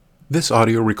This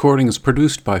audio recording is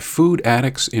produced by Food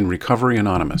Addicts in Recovery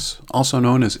Anonymous, also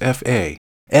known as FA.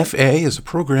 FA is a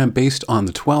program based on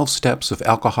the 12 steps of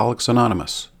Alcoholics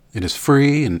Anonymous. It is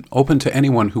free and open to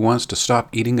anyone who wants to stop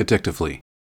eating addictively.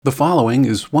 The following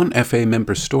is one FA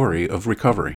member's story of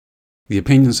recovery. The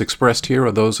opinions expressed here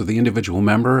are those of the individual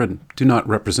member and do not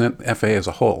represent FA as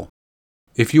a whole.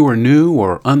 If you are new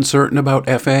or uncertain about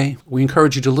FA, we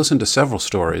encourage you to listen to several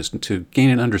stories to gain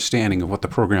an understanding of what the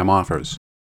program offers.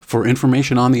 For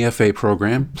information on the FA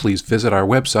program, please visit our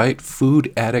website,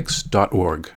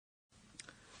 foodaddicts.org.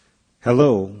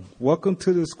 Hello, welcome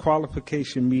to this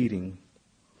qualification meeting.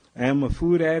 I am a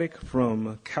food addict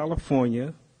from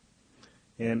California,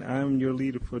 and I'm your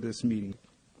leader for this meeting.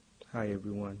 Hi,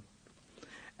 everyone.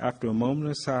 After a moment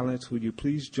of silence, would you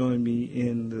please join me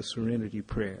in the Serenity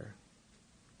Prayer?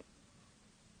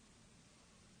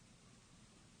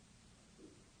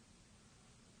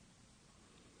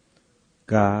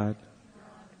 God,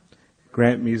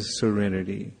 grant me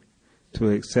serenity to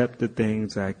accept the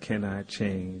things I cannot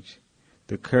change,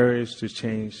 the courage to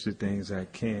change the things I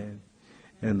can,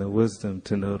 and the wisdom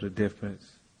to know the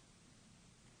difference.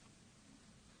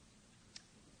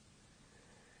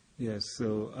 Yes,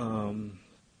 so I'm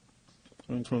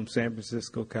from San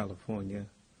Francisco, California.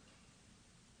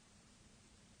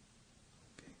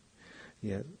 Okay.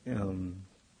 Yeah.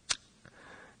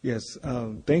 Yes,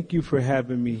 thank you for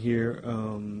having me here.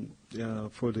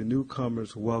 For the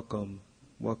newcomers, welcome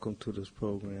to this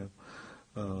program.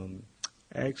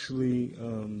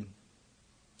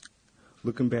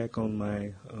 Looking back on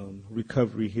my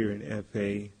recovery here in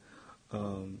FA,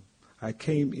 I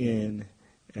came in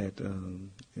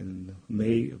in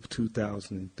May of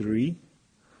 2003.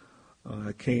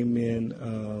 I came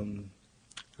in,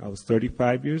 I was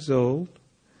 35 years old.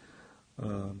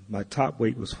 My top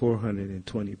weight was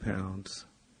 420 pounds,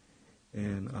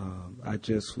 and I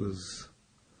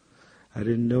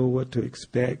didn't know what to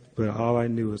expect, but all I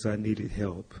knew was I needed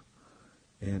help,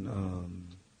 and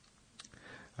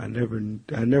I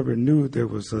never knew there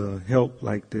was help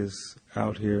like this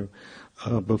out here.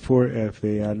 Before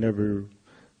FA, I never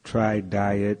tried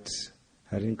diets.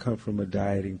 I didn't come from a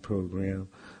dieting program.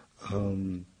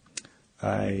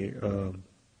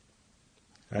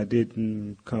 I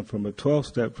didn't come from a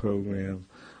 12-step program.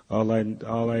 All I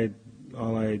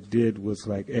did was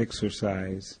like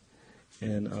exercise,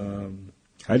 and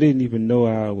I didn't even know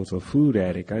I was a food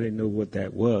addict. I didn't know what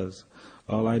that was.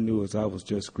 All I knew was I was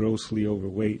just grossly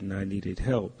overweight and I needed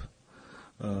help.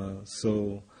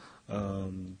 So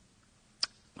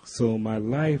my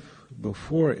life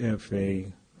before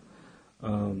FA,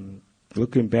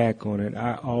 looking back on it,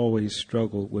 I always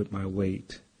struggled with my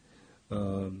weight.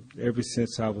 Ever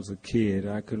since I was a kid,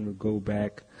 I can go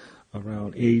back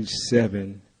around age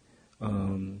 7.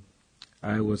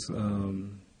 I was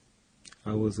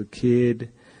a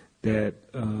kid that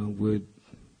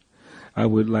I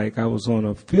was on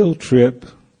a field trip.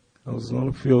 And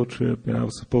I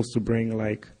was supposed to bring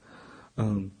a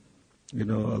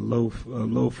loaf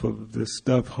of this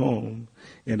stuff home,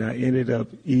 and I ended up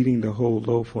eating the whole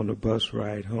loaf on the bus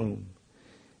ride home,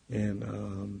 and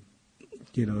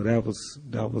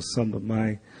that was some of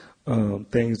my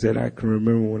things that I can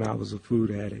remember when I was a food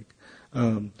addict.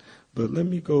 But let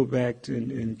me go back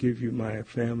and give you my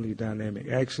family dynamic.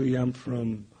 Actually, I'm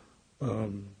from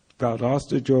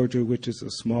Valdosta, Georgia, which is a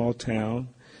small town.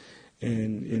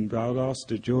 And in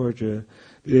Valdosta, Georgia,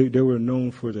 they were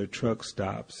known for their truck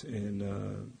stops, and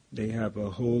they have a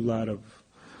whole lot of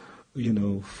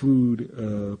food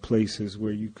places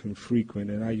where you can frequent,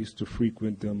 and I used to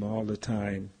frequent them all the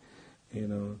time.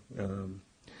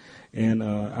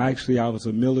 Actually, I was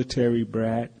a military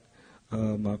brat.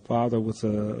 My father was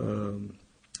a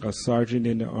sergeant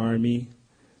in the Army,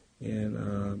 and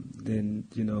then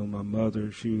my mother,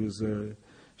 she was a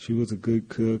good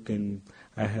cook, and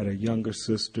I had a younger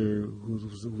sister who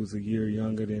was a year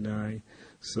younger than I.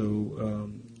 So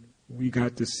we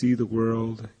got to see the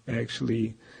world.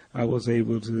 Actually, I was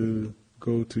able to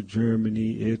go to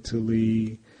Germany,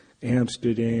 Italy,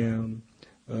 Amsterdam.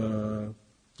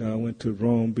 I went to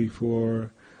Rome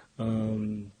before,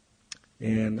 and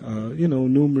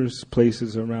numerous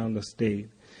places around the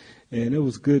state. And it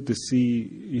was good to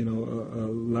see, a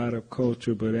lot of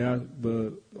culture, but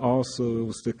also it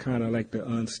was the kind of like the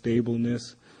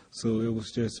unstableness. So it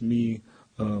was just me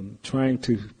trying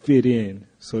to fit in.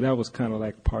 So that was kind of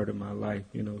like part of my life,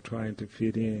 trying to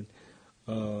fit in.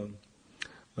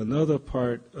 Another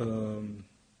part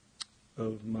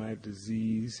of my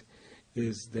disease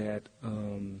is that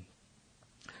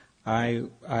I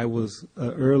was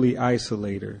an early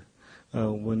isolator.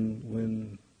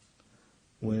 When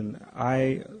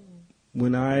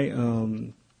when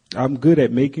I'm good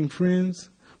at making friends,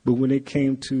 but when it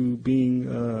came to being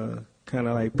kind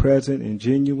of like present and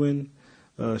genuine,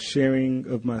 sharing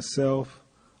of myself,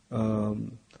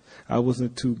 I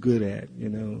wasn't too good at,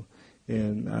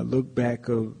 And I look back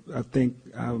I think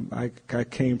I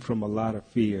came from a lot of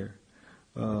fear,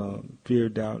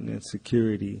 doubt, and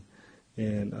insecurity.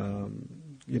 And,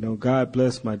 God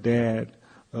bless my dad,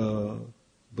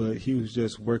 but he was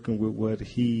just working with what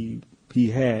he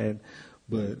had.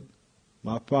 But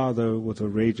my father was a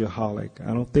rageaholic.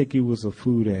 I don't think he was a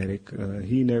food addict.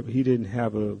 He didn't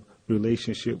have a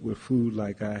relationship with food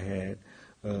like I had.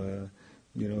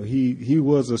 He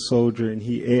was a soldier, and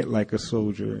he ate like a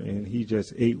soldier, and he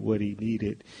just ate what he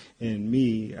needed. And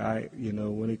me,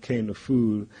 when it came to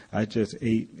food, I just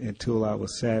ate until I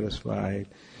was satisfied,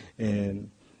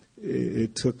 and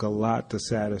it took a lot to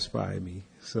satisfy me.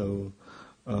 So,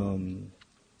 and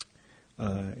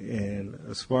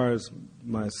as far as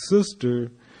my sister,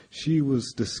 she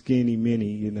was the skinny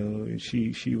mini, and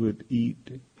she would eat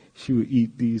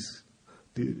this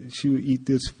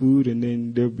food, and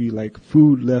then there'd be like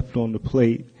food left on the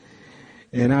plate,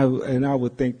 and I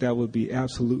would think that would be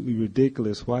absolutely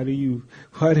ridiculous. How do you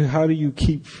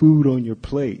keep food on your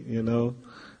plate,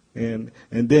 And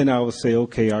then I would say,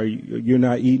 okay, you're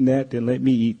not eating that? Then let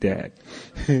me eat that,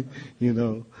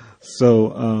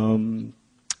 So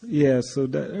so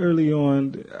that early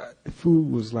on,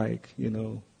 food was like,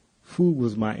 food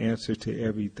was my answer to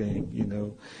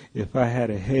everything, If I had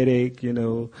a headache,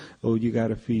 you got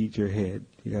to feed your head.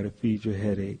 You got to feed your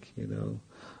headache, If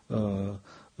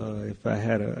I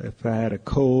had a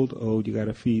cold, you got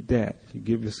to feed that. You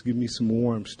give me some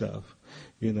warm stuff,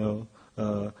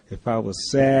 If I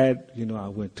was sad, I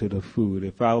went to the food.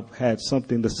 If I had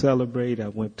something to celebrate, I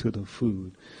went to the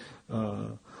food.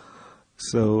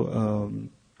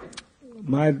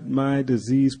 My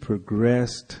disease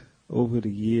progressed over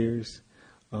the years.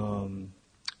 I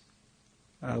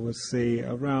would say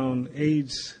around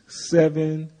age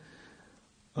 7,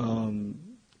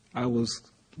 I was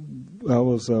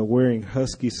wearing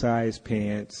husky-sized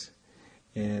pants,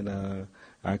 and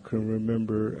I can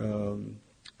remember,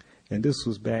 and this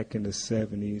was back in the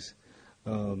 70s.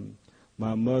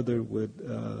 My mother would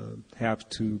have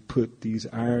to put these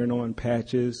iron-on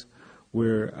patches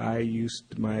where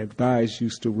my thighs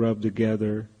used to rub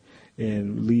together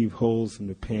and leave holes in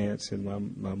the pants, and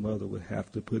my mother would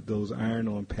have to put those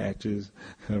iron-on patches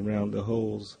around the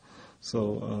holes.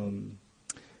 So,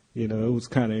 it was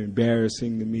kind of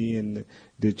embarrassing to me, and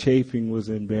the chafing was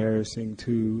embarrassing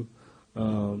too.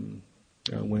 I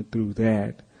went through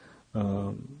that.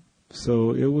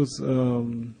 So it was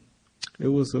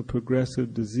a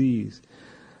progressive disease.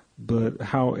 But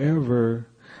however,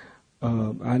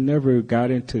 I never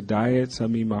got into diets. I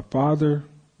mean, my father,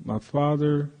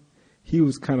 he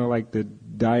was kind of like the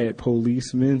diet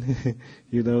policeman,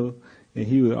 and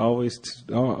he would always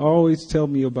tell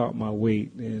me about my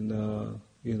weight, and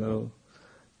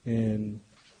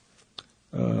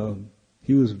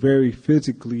he was very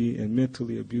physically and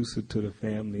mentally abusive to the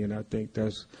family, and I think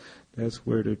that's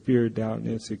where the fear, doubt, and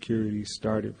insecurity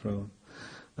started from.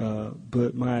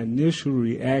 But my initial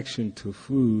reaction to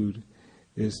food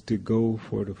is to go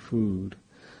for the food.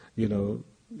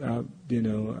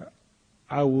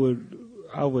 I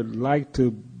would like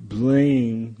to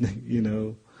blame,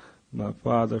 my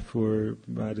father for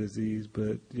my disease,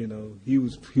 but he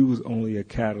was only a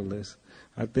catalyst.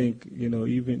 I think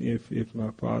even if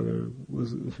my father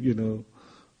was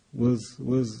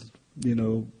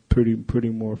pretty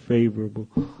more favorable,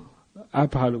 I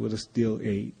probably would have still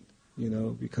ate,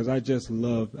 because I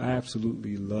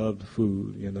absolutely loved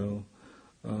food,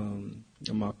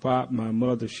 my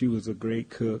mother, she was a great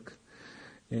cook,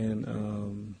 and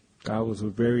I was a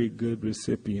very good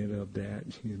recipient of that,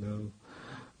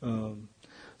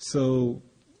 So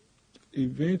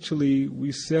eventually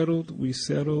we settled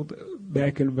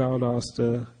back in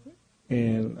Valdosta,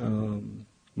 and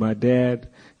my dad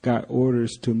got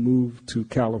orders to move to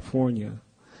California,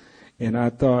 and I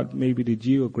thought maybe the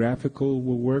geographical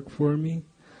will work for me.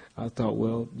 I thought,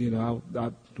 well,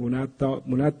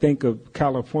 when I think of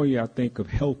California, I think of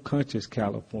health conscious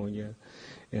California,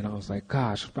 and I was like,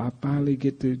 gosh, I finally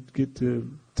get to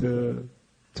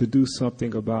do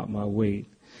something about my weight,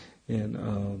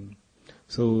 and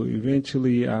so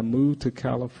eventually I moved to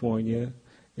California,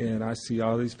 and I see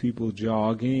all these people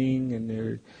jogging, and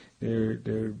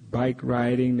they're bike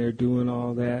riding, they're doing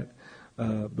all that,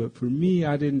 but for me,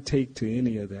 I didn't take to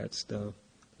any of that stuff.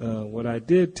 What I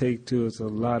did take to is a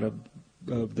lot of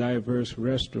diverse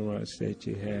restaurants that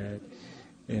you had,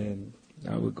 and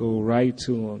I would go right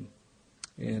to them.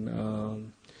 And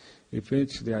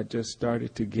eventually I just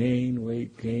started to gain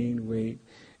weight,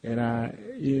 and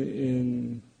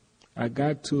I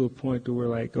got to a point to where,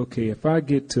 like, okay, if I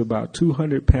get to about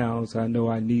 200 pounds, I know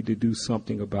I need to do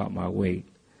something about my weight,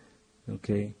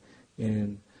 okay?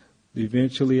 And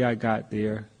eventually I got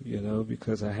there,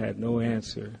 because I had no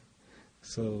answer.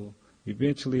 So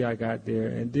eventually I got there,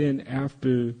 and then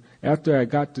after I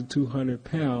got to 200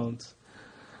 pounds,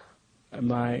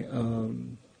 my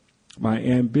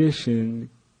ambition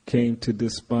came to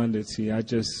despondency. I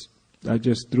just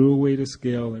threw away the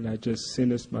scale, and I just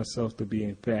sentenced myself to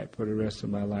being fat for the rest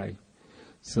of my life.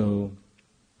 So,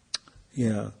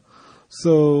 yeah.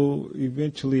 So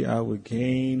eventually I would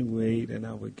gain weight, and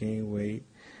I would,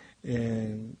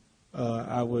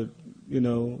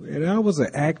 and I was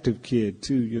an active kid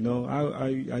too,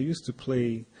 I used to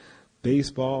play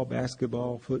baseball,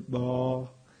 basketball,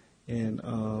 football, and,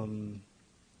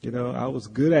 I was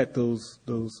good at those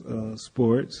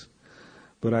sports.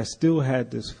 But I still had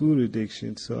this food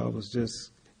addiction, so I was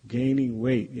just gaining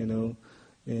weight, and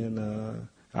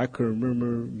I could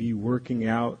remember me working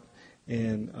out,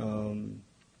 and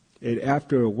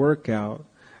after a workout,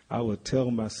 I would tell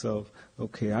myself,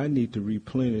 okay, I need to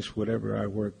replenish whatever I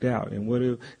worked out, and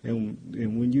when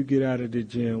you get out of the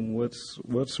gym,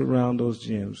 what's around those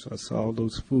gyms? I saw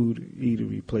those food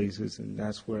eatery places, and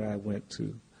that's where I went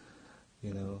to,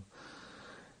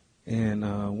 And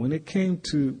when it came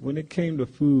to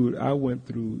food, I went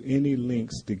through any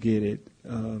lengths to get it.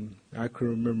 I can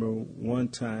remember one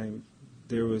time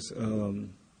there was a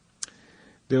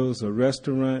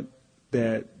restaurant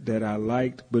that I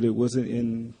liked, but it wasn't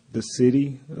in the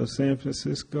city of San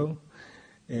Francisco,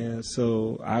 and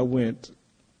so I went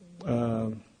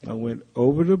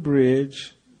over the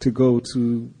bridge to go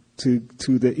to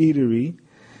the eatery,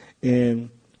 and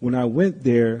when I went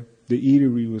there, the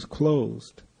eatery was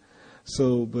closed.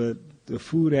 So, but the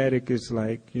food addict is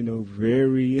like,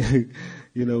 very,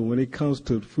 when it comes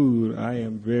to food, I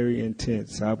am very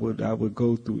intense. I would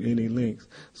go through any lengths.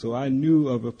 So I knew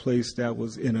of a place that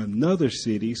was in another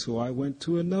city, so I went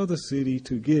to another city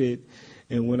to get it.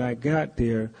 And when I got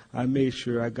there, I made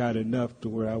sure I got enough to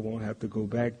where I won't have to go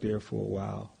back there for a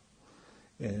while.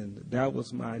 And that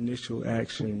was my initial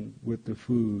action with the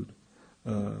food.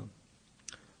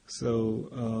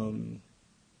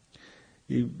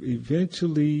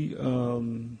 Eventually,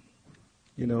 and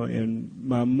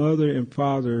my mother and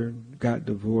father got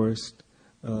divorced.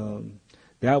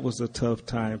 That was a tough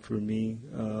time for me.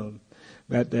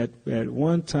 At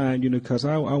one time, because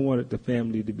I wanted the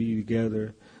family to be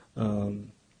together,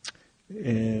 and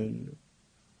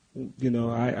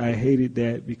I hated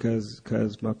that because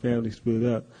my family split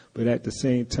up. But at the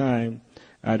same time,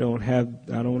 I don't have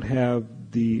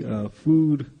the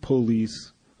food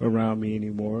police around me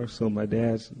anymore, so my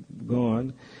dad's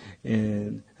gone,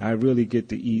 and I really get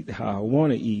to eat how I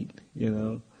want to eat,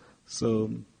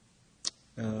 So,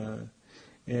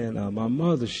 my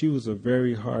mother, she was a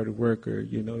very hard worker,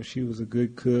 she was a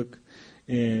good cook,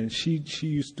 and she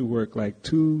used to work like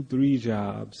 2-3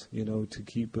 jobs, to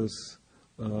keep us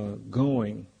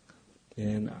going.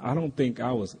 And I don't think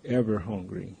I was ever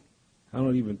hungry. I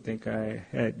don't even think I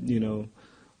had,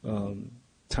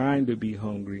 time to be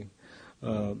hungry.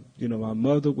 My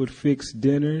mother would fix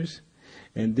dinners,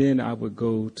 and then I would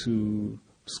go to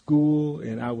school,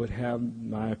 and I would have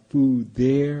my food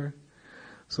there.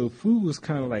 So food was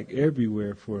kind of like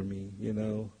everywhere for me,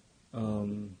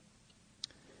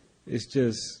 It's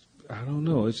just, I don't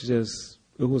know, it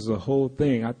was a whole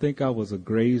thing. I think I was a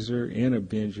grazer and a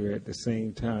binger at the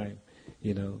same time,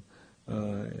 and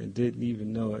didn't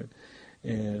even know it.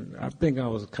 And I think I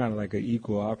was kind of like an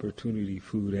equal opportunity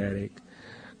food addict.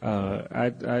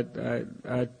 I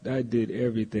did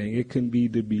everything. It can be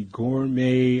to be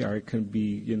gourmet, or it can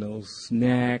be,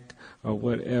 snack or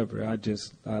whatever. I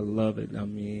love it. I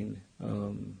mean,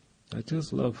 I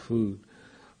just love food.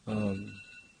 And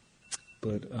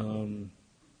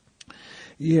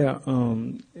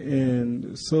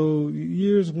so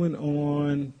years went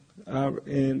on,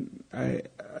 and I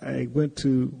went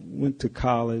to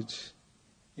college,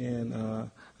 and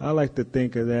I like to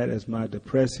think of that as my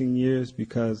depressing years,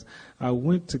 because I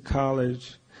went to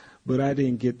college, but I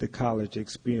didn't get the college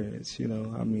experience.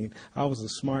 I mean, I was a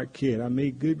smart kid. I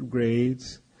made good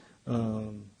grades, I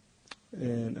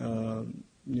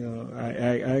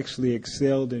actually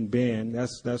excelled in band.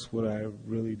 That's what I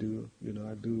really do.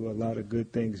 I do a lot of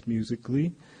good things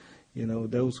musically.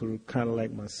 Those were kind of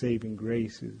like my saving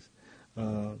graces.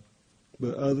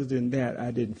 But other than that,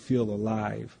 I didn't feel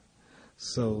alive.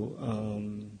 So,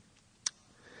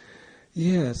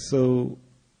 so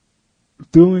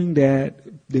doing that,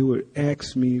 they would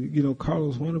ask me,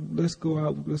 Carlos, let's go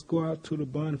out to the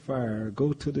bonfire, or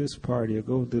go to this party, or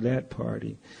go to that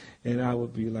party, and I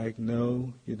would be like,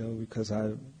 no, because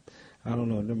I don't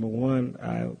know. Number one,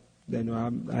 I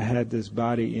had this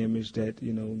body image that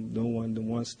no one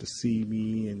wants to see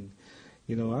me, and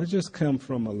I just come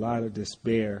from a lot of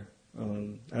despair.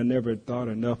 I never thought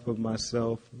enough of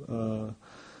myself.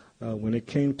 When it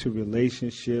came to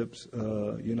relationships,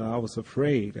 I was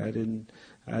afraid. I didn't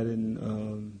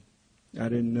know,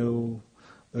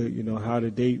 how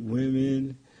to date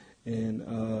women, and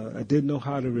I didn't know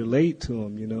how to relate to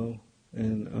them,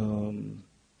 and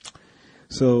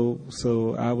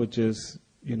so I would just,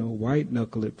 white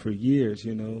knuckle it for years,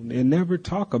 and never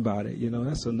talk about it.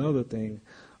 That's another thing.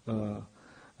 I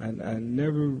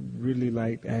never really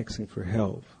liked asking for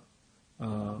help.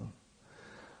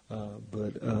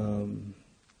 But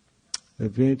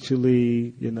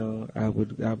eventually, I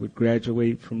would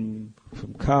graduate from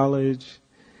college,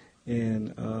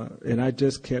 and I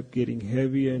just kept getting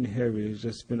heavier and heavier. It's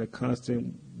just been a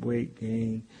constant weight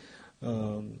gain.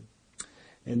 And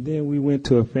then we went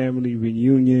to a family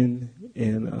reunion,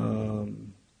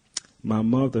 and my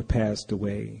mother passed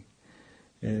away,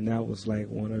 and that was like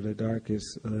one of the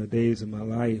darkest days of my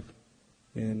life.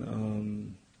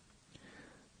 And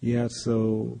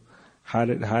so how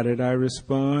did I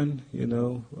respond?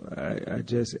 I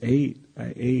just ate.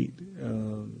 I ate.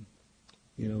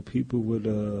 People would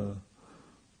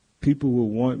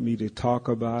want me to talk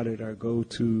about it, or go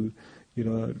to,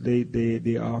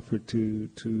 they offered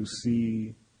to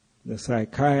see the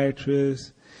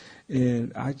psychiatrist,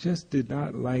 and I just did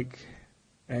not like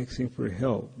asking for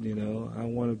help. I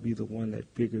want to be the one that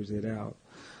figures it out.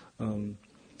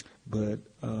 But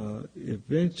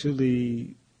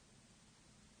eventually,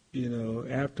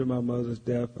 after my mother's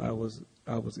death, I was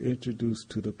introduced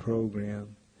to the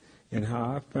program, and how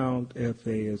I found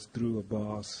FA is through a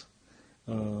boss.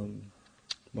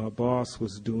 My boss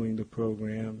was doing the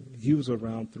program. He was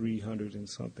around 300 and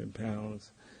something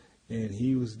pounds, and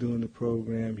he was doing the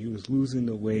program. He was losing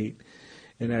the weight,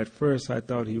 and at first I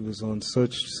thought he was on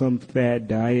some fad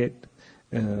diet,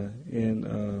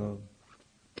 and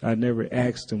I never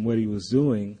asked him what he was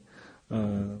doing.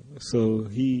 So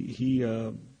he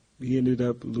ended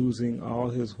up losing all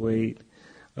his weight.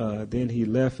 Then he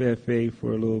left FA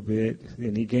for a little bit,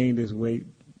 and he gained his weight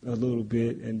a little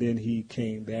bit, and then he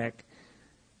came back.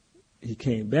 He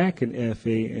came back in FA,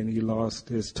 and he lost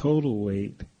his total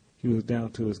weight. He was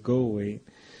down to his goal weight,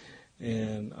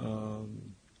 and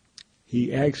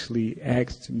he actually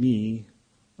asked me,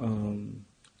 and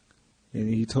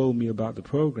he told me about the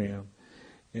program,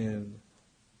 and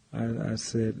I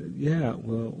said, yeah,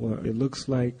 well, it looks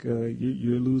like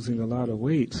you're losing a lot of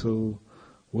weight, so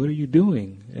what are you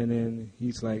doing? And then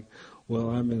he's like,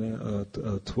 well, I'm in a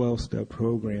 12-step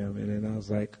program. And then I was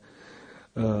like,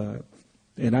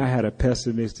 and I had a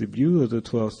pessimistic view of the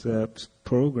 12-step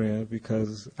program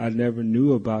because I never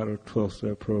knew about a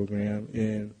 12-step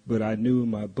program, but I knew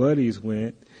my buddies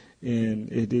went,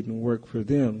 and it didn't work for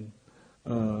them.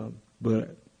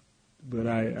 But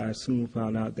I soon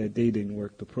found out that they didn't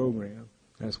work the program.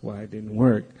 That's why it didn't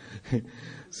work.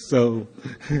 So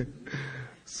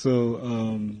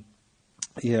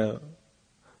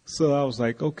I was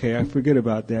like, okay, I forget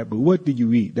about that. But what do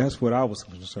you eat? That's what I was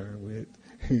concerned with.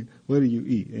 What do you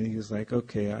eat? And he was like,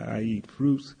 okay, I eat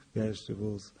fruits,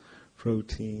 vegetables,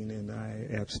 protein, and I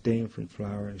abstain from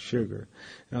flour and sugar.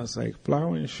 And I was like,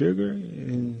 flour and sugar?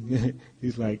 And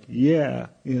he's like, yeah.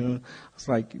 I was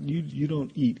like, you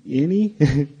don't eat any?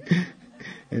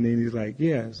 And then he's like,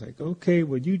 yeah. It's like, okay,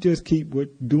 well, you just keep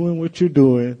doing what you're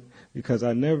doing, because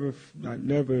I never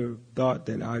thought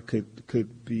that I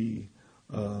could be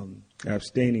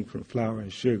abstaining from flour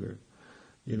and sugar,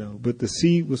 But the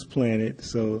seed was planted,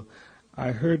 so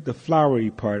I heard the floury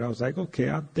part. I was like,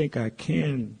 okay, I think I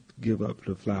can give up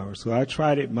the flour. So I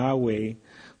tried it my way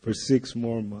for 6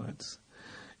 more months,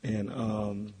 and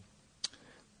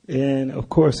of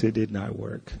course it did not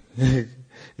work.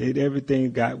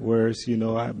 Everything got worse.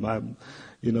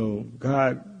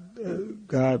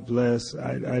 God bless.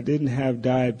 I didn't have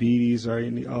diabetes or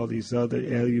all these other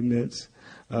ailments,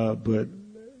 but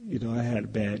I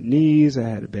had bad knees, I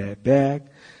had a bad back,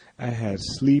 I had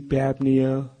sleep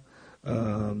apnea.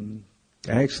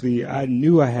 Actually, I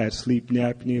knew I had sleep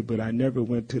apnea, but I never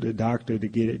went to the doctor to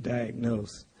get it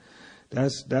diagnosed.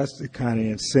 That's the kind of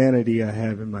insanity I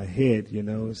have in my head.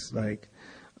 It's like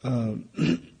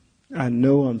I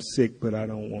know I'm sick, but I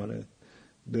don't want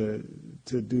to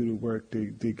do the work to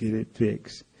get it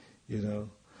fixed.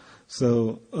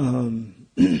 So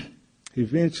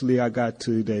eventually I got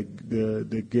to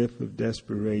the gift of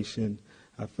desperation.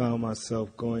 I found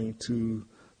myself going to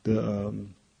the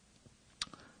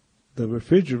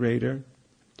refrigerator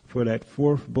for that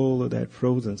fourth bowl of that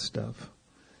frozen stuff.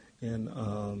 And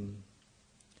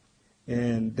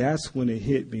that's when it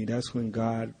hit me. That's when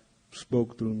God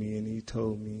spoke through me, and he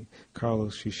told me,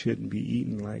 Carlos, you shouldn't be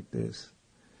eating like this.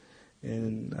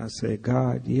 And I said,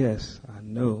 God, yes, I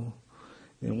know.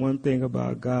 And one thing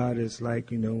about God is, like,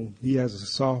 he has a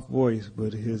soft voice,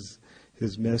 but his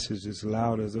message is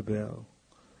loud as a bell.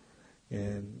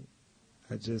 And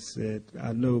I just said,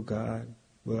 I know, God,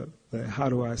 but how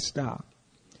do I stop?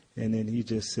 And then he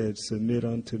just said, submit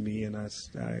unto me. And I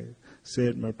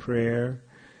said my prayer,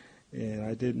 and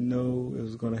I didn't know it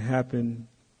was going to happen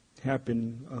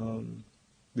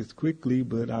this quickly,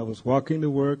 but I was walking to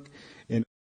work, and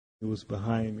it was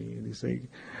behind me, and he said,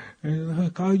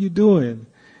 "Huck, how you doing?"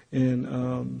 And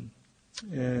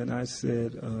I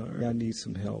said, "I need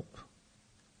some help."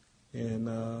 And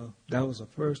that was the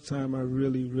first time I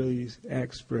really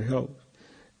asked for help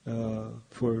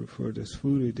for this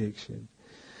food addiction.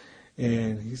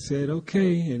 And he said,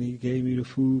 "Okay," and he gave me the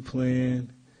food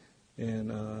plan,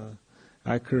 and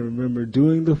I can remember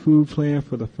doing the food plan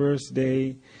for the first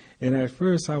day, and at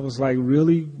first I was like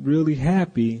really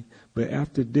happy, but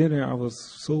after dinner I was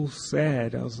so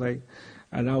sad. I was like,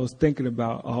 and I was thinking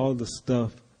about all the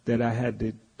stuff that I had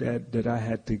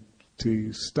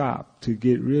to stop, to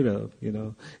get rid of,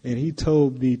 And he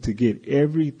told me to get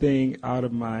everything out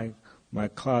of my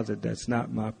closet that's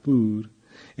not my food,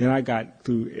 and I got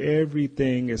through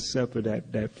everything except for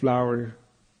that flour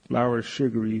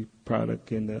sugary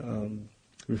product in the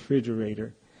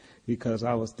refrigerator, because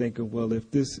I was thinking, well,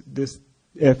 if this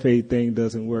FA thing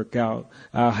doesn't work out,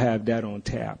 I'll have that on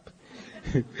tap,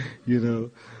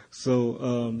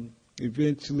 So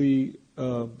eventually,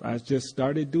 I just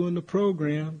started doing the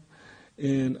program,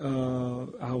 and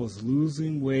I was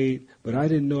losing weight, but I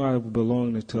didn't know I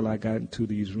belonged until I got into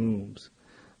these rooms.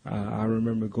 I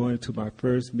remember going to my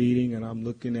first meeting, and I'm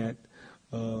looking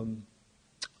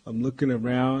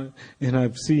around, and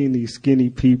I'm seeing these skinny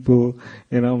people,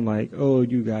 and I'm like, oh,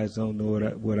 you guys don't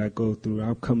know what I go through.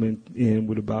 I'm coming in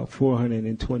with about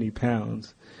 420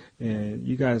 pounds, and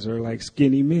you guys are like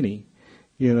skinny mini,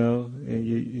 and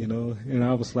and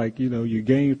I was like, you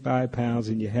gain 5 pounds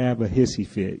and you have a hissy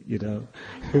fit,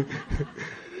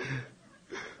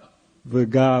 But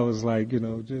God was like,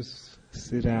 just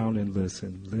sit down and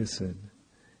listen.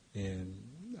 And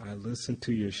I listened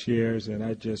to your shares, and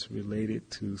I just related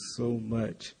to so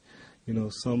much.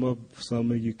 Some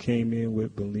of you came in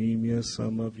with bulimia,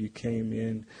 some of you came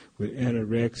in with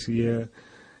anorexia,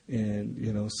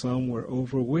 and some were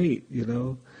overweight,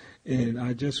 and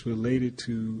I just related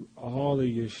to all of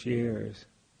your shares.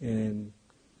 And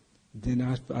then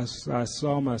I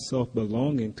saw myself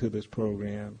belonging to this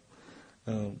program.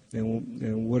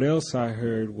 And what else I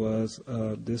heard was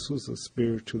this was a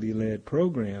spiritually led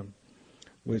program,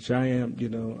 which I am,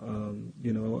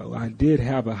 I did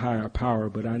have a higher power,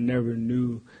 but I never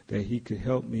knew that he could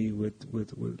help me with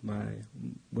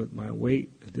my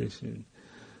weight addiction.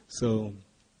 So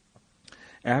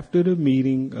after the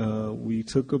meeting, we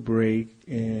took a break,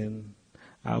 and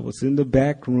I was in the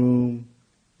back room,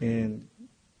 and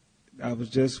I was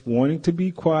just wanting to be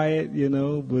quiet,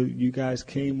 but you guys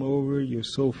came over. You're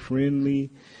so friendly,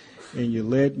 and you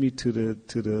led me to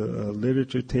the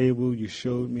literature table. You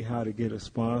showed me how to get a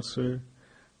sponsor,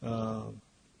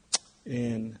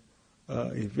 and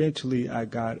eventually I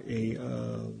got a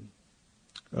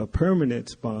permanent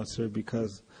sponsor,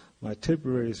 because my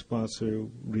temporary sponsor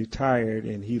retired,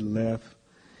 and he left.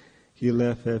 He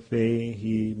left FA.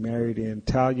 He married an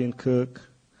Italian cook.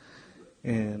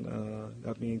 And,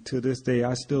 to this day,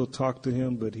 I still talk to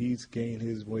him, but he's gained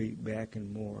his weight back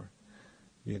and more,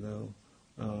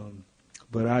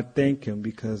 But I thank him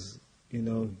because,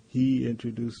 he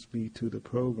introduced me to the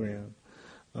program.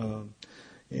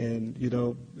 And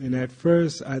at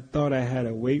first, I thought I had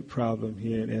a weight problem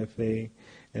here in FA,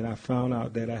 and I found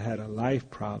out that I had a life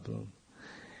problem.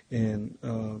 And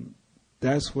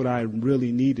that's what I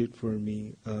really needed for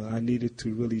me. I needed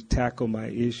to really tackle my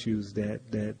issues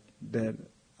that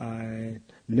I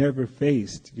never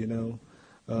faced,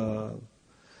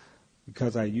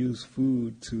 because I use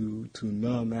food to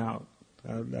numb out.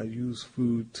 I use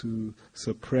food to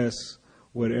suppress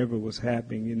whatever was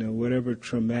happening, whatever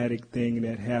traumatic thing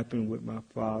that happened with my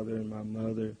father and my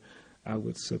mother, I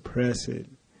would suppress it.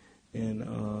 And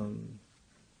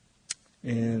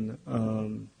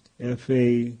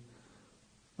FA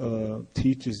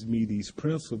teaches me these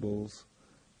principles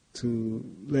to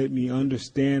let me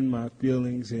understand my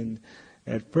feelings. And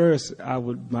at first,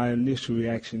 my initial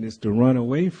reaction is to run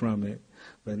away from it.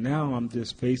 But now I'm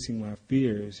just facing my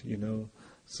fears,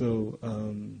 So,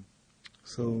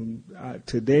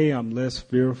 today I'm less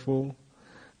fearful.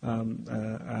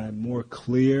 I'm more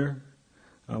clear.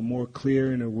 I'm more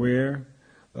clear and aware.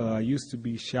 I used to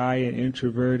be shy and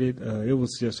introverted. It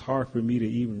was just hard for me to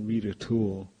even read a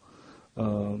tool,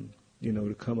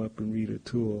 to come up and read a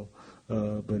tool.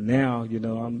 But now,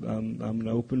 I'm an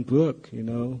open book.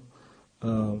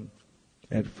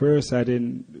 At first, I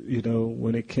didn't,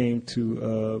 when it came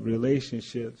to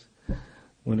relationships.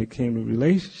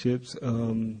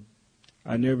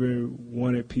 I never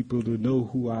wanted people to know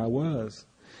who I was.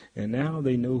 And now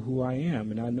they know who I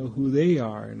am, and I know who they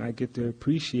are, and I get to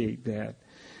appreciate that.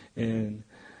 And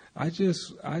I think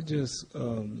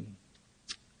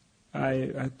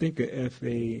of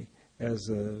FA as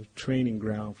a training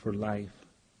ground for life.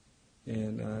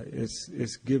 And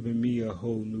it's given me a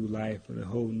whole new life and a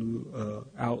whole new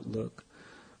outlook.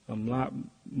 I'm a lot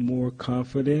more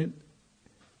confident,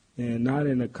 and not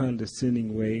in a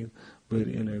condescending way, but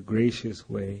in a gracious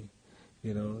way.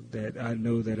 That I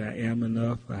know that I am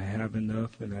enough, I have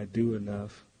enough, and I do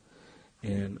enough.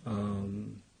 And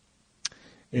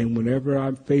whenever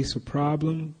I face a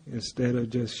problem, instead of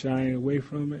just shying away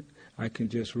from it, I can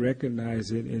just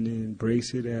recognize it and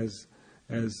embrace it as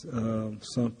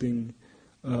something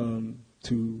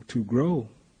to grow.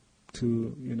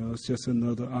 It's just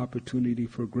another opportunity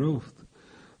for growth.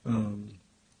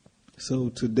 So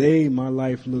today my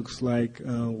life looks like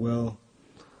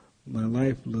my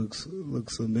life looks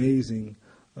amazing.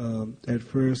 At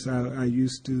first, I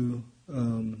used to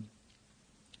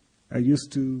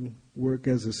work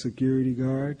as a security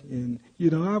guard, and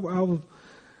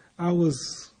I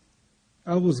was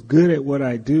good at what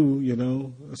I do.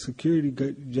 A security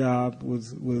job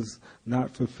was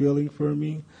not fulfilling for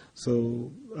me.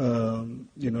 So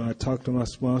I talked to my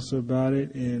sponsor about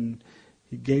it, and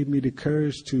he gave me the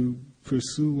courage to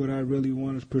pursue what I really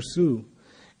wanted to pursue.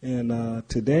 And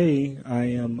today I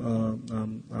am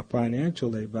a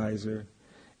financial advisor,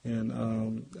 and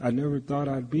I never thought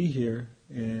I'd be here,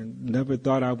 and never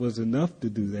thought I was enough to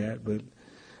do that, but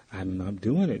I'm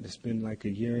doing it. It's been like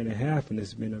 1.5 years, and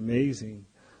it's been amazing.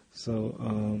 So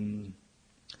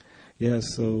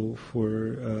so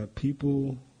for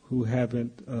people who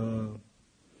haven't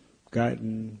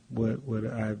gotten what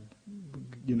I've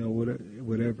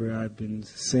whatever I've been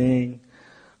saying.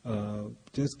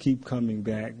 Just keep coming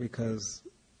back, because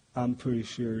I'm pretty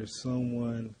sure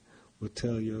someone will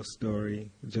tell your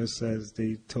story just as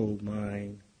they told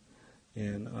mine.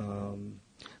 And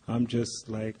I'm just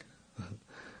like,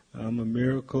 I'm a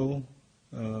miracle.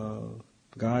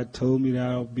 God told me that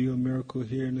I'll be a miracle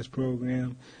here in this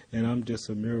program, and I'm just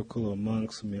a miracle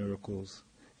amongst miracles.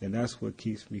 And that's what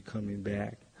keeps me coming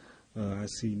back. I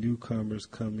see newcomers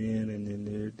come in, and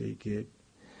then they get,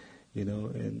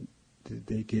 and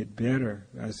they get better.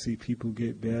 I see people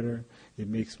get better. It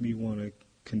makes me want to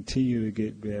continue to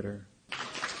get better.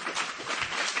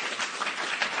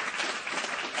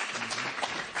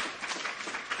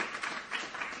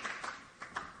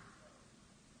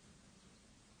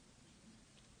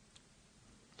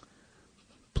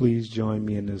 Please join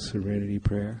me in the serenity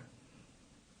prayer.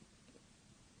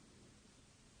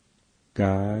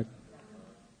 God,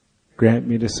 grant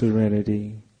me the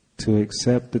serenity to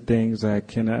accept the things I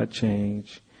cannot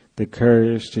change, the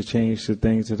courage to change the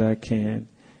things that I can,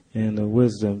 and the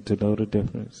wisdom to know the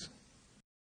difference.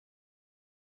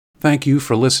 Thank you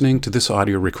for listening to this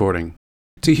audio recording.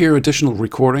 To hear additional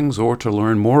recordings or to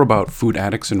learn more about Food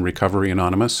Addicts in Recovery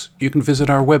Anonymous, you can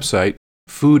visit our website,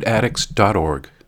 foodaddicts.org.